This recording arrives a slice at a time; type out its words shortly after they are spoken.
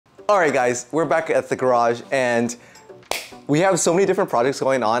All right, guys, we're back at the garage and we have so many different projects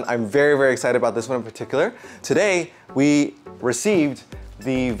going on. I'm very, very excited about this one in particular. Today, we received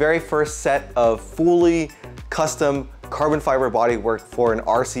the very first set of fully custom carbon fiber bodywork for an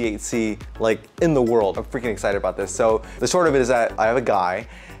RC8C like in the world. I'm freaking excited about this. So the short of it is that I have a guy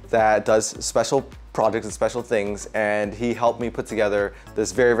that does special projects and special things, and he helped me put together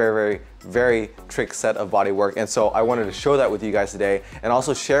this very trick set of bodywork. And so I wanted to show that with you guys today and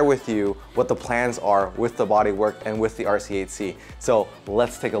also share with you what the plans are with the bodywork and with the RC8C. So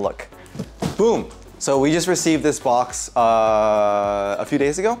let's take a look. Boom. So we just received this box a few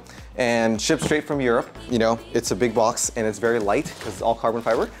days ago and shipped straight from Europe. You know, it's a big box and it's very light because it's all carbon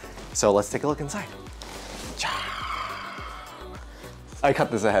fiber. So let's take a look inside. I cut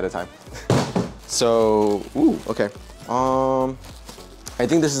this ahead of time. So, ooh, okay. I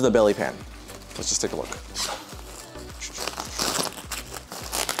think this is the belly pan. Let's just take a look.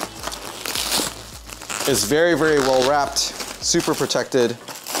 It's very well wrapped, super protected.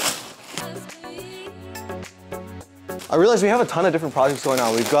 I realize we have a ton of different projects going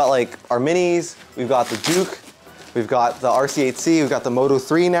on. We've got like our minis, we've got the Duke, we've got the RC8C, we've got the Moto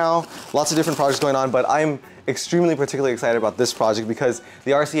 3 now. Lots of different projects going on, but I'm extremely particularly excited about this project because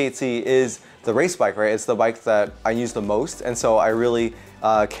the RC8C is the race bike, right? It's the bike that I use the most, and so I really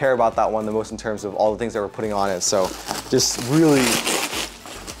care about that one the most in terms of all the things that we're putting on it. So just really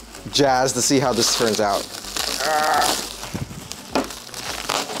jazzed to see how this turns out.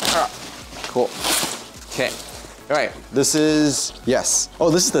 Cool. Okay. All right, this is, yes.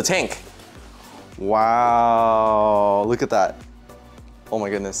 Oh, this is the tank. Wow, look at that. Oh my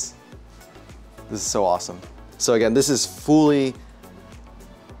goodness. This is so awesome. So again, this is fully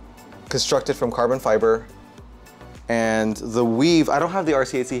constructed from carbon fiber, and the weave, I don't have the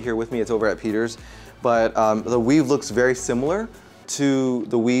RC8C here with me, it's over at Peter's, but the weave looks very similar to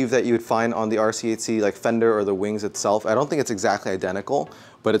the weave that you would find on the RC8C, like fender or the wings itself. I don't think it's exactly identical,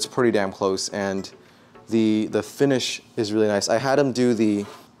 but it's pretty damn close, and the finish is really nice. I had him do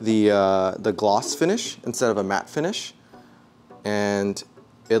the gloss finish instead of a matte finish, and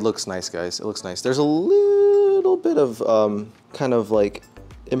it looks nice, guys. It looks nice. There's a little bit of kind of like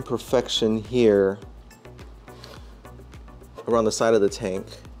imperfection here around the side of the tank,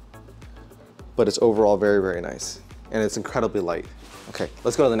 but it's overall very nice, and it's incredibly light. Okay,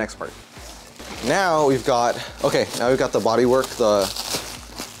 let's go to the next part. Now we've got the bodywork,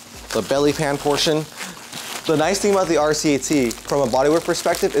 the belly pan portion. The nice thing about the RC8C from a bodywork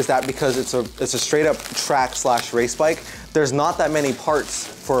perspective is that because it's a straight up track / race bike, there's not that many parts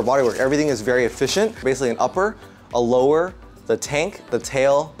for a bodywork. Everything is very efficient. Basically an upper, a lower, the tank, the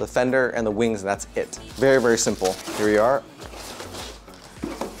tail, the fender, and the wings, and that's it. Very simple. Here we are.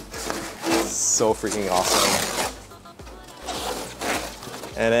 So freaking awesome.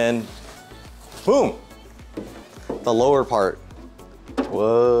 And then, boom, the lower part.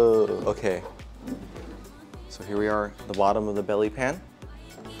 Whoa, okay. So here we are at the bottom of the belly pan.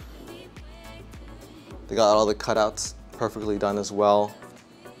 They got all the cutouts perfectly done as well.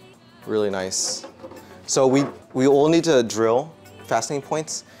 Really nice. So we will need to drill fastening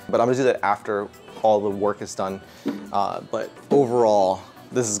points, but I'm gonna do that after all the work is done. But overall,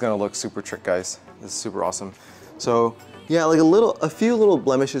 this is gonna look super trick, guys. This is super awesome. So yeah, like a few little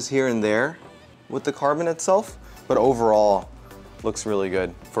blemishes here and there with the carbon itself, but overall looks really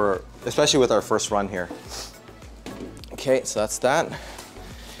good especially with our first run here. Okay, so that's that.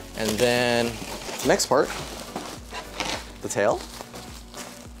 And then next part, the tail.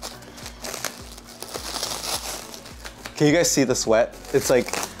 Can you guys see the sweat? It's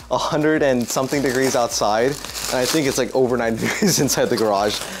like 100 and something degrees outside, and I think it's like over 90 degrees inside the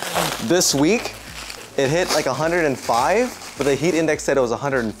garage. This week, it hit like 105, but the heat index said it was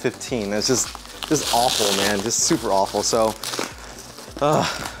 115. It's just awful, man, just super awful. So,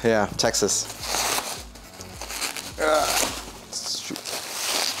 yeah, Texas.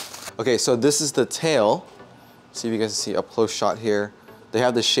 Okay, so this is the tail. See if you guys can see up close shot here. They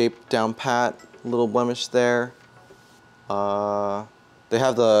have the shape down pat, little blemish there. They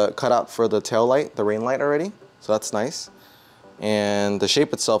have the cutout for the tail light, the rain light already, so that's nice. And the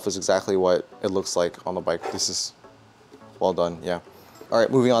shape itself is exactly what it looks like on the bike. This is well done, yeah. All right,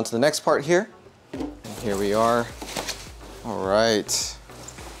 moving on to the next part here. And here we are. All right.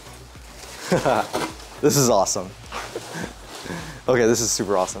 This is awesome. Okay, this is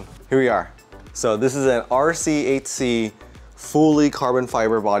super awesome. Here we are. So this is an RC8C fully carbon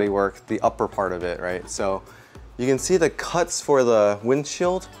fiber bodywork, the upper part of it, right? So you can see the cuts for the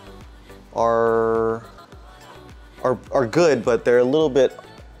windshield are good, but they're a little bit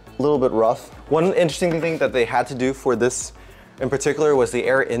rough. One interesting thing that they had to do for this in particular was the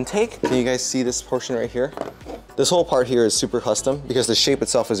air intake. Can you guys see this portion right here? This whole part here is super custom because the shape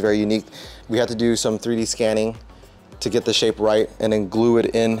itself is very unique. We had to do some 3D scanning to get the shape right and then glue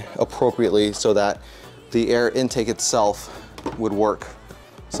it in appropriately so that the air intake itself would work,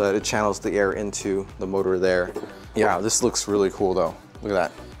 so that it channels the air into the motor there. Yeah, this looks really cool though. Look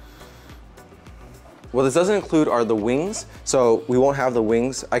at that. What this doesn't include are the wings, so we won't have the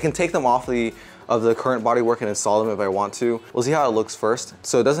wings. I can take them off of the current bodywork and install them if I want to. We'll see how it looks first.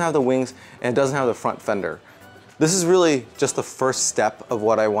 So it doesn't have the wings and it doesn't have the front fender. This is really just the first step of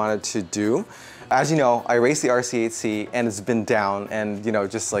what I wanted to do. As you know, I raced the RC8C and it's been down, and you know,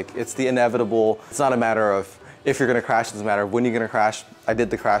 just like it's the inevitable. It's not a matter of if you're gonna crash, it's a matter of when you're gonna crash. I did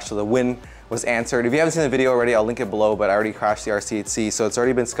the crash, so the win was answered. If you haven't seen the video already, I'll link it below, but I already crashed the RC8C, so it's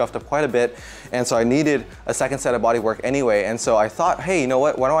already been scuffed up quite a bit, and so I needed a second set of bodywork anyway, and so I thought, hey, you know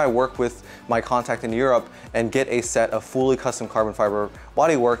what, why don't I work with my contact in Europe and get a set of fully custom carbon fiber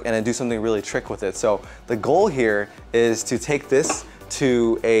bodywork and then do something really trick with it. So the goal here is to take this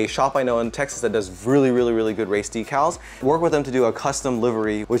to a shop I know in Texas that does really good race decals. Work with them to do a custom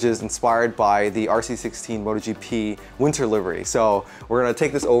livery, which is inspired by the RC16 MotoGP winter livery. So we're gonna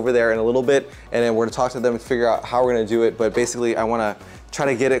take this over there in a little bit, and then we're gonna talk to them and figure out how we're gonna do it. But basically, I wanna try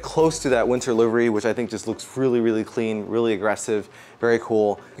to get it close to that winter livery, which I think just looks really clean, really aggressive, very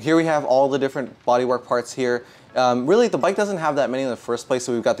cool. Here we have all the different bodywork parts here. Really, the bike doesn't have that many in the first place.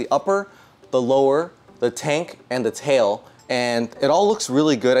 So we've got the upper, the lower, the tank, and the tail. And it all looks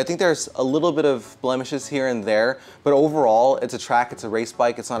really good. I think there's a little bit of blemishes here and there, but overall, it's a track, it's a race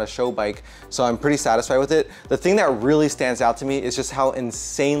bike, it's not a show bike, so I'm pretty satisfied with it. The thing that really stands out to me is just how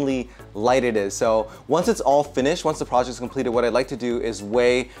insanely light it is. So once it's all finished, once the project's completed, what I'd like to do is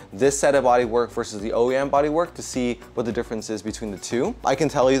weigh this set of bodywork versus the OEM bodywork to see what the difference is between the two. I can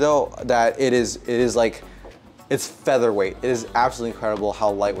tell you though that it is like, it's featherweight. It is absolutely incredible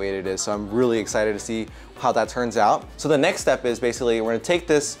how lightweight it is. So I'm really excited to see how that turns out. So the next step is basically we're gonna take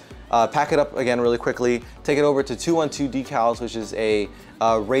this, pack it up again really quickly, take it over to 212 Decals, which is a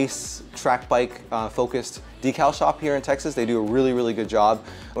race track bike focused decal shop here in Texas. They do a really good job.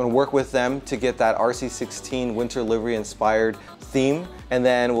 I'm gonna work with them to get that RC16 winter livery inspired theme, and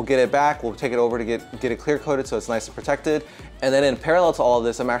then we'll get it back, we'll take it over to get it clear coated so it's nice and protected. And then in parallel to all of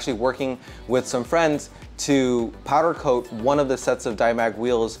this, I'm actually working with some friends to powder coat one of the sets of Dimag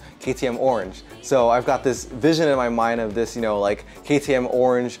wheels KTM orange. So I've got this vision in my mind of this, you know, like KTM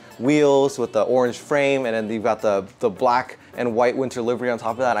orange wheels with the orange frame, and then you've got the black and white winter livery on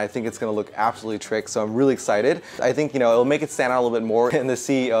top of that. I think it's gonna look absolutely trick, so I'm really excited. I think, you know, it'll make it stand out a little bit more in the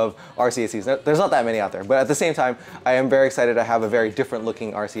sea of RC8Cs. There's not that many out there, but at the same time, I am very excited to have a very different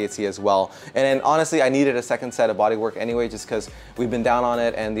looking RC8C as well. And then honestly, I needed a second set of bodywork anyway, just because we've been down on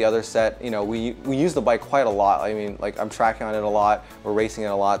it, and the other set, you know, we use the bike quite a lot. I mean, like I'm tracking on it a lot, we're racing it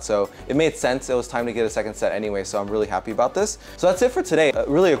a lot, so it made sense. It was time to get a second set anyway, so I'm really happy about this. So that's it for today.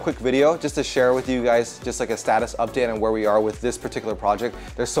 Really a quick video just to share with you guys just like a status update on where we are with this particular project.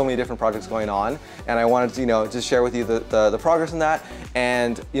 There's so many different projects going on, and I wanted to, you know, just share with you the progress in that,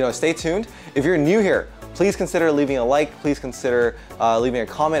 and you know, stay tuned. If you're new here, please consider leaving a like, please consider leaving a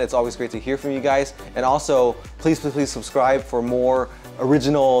comment. It's always great to hear from you guys. And also, please subscribe for more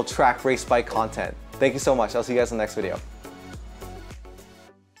original track race bike content. Thank you so much. I'll see you guys in the next video.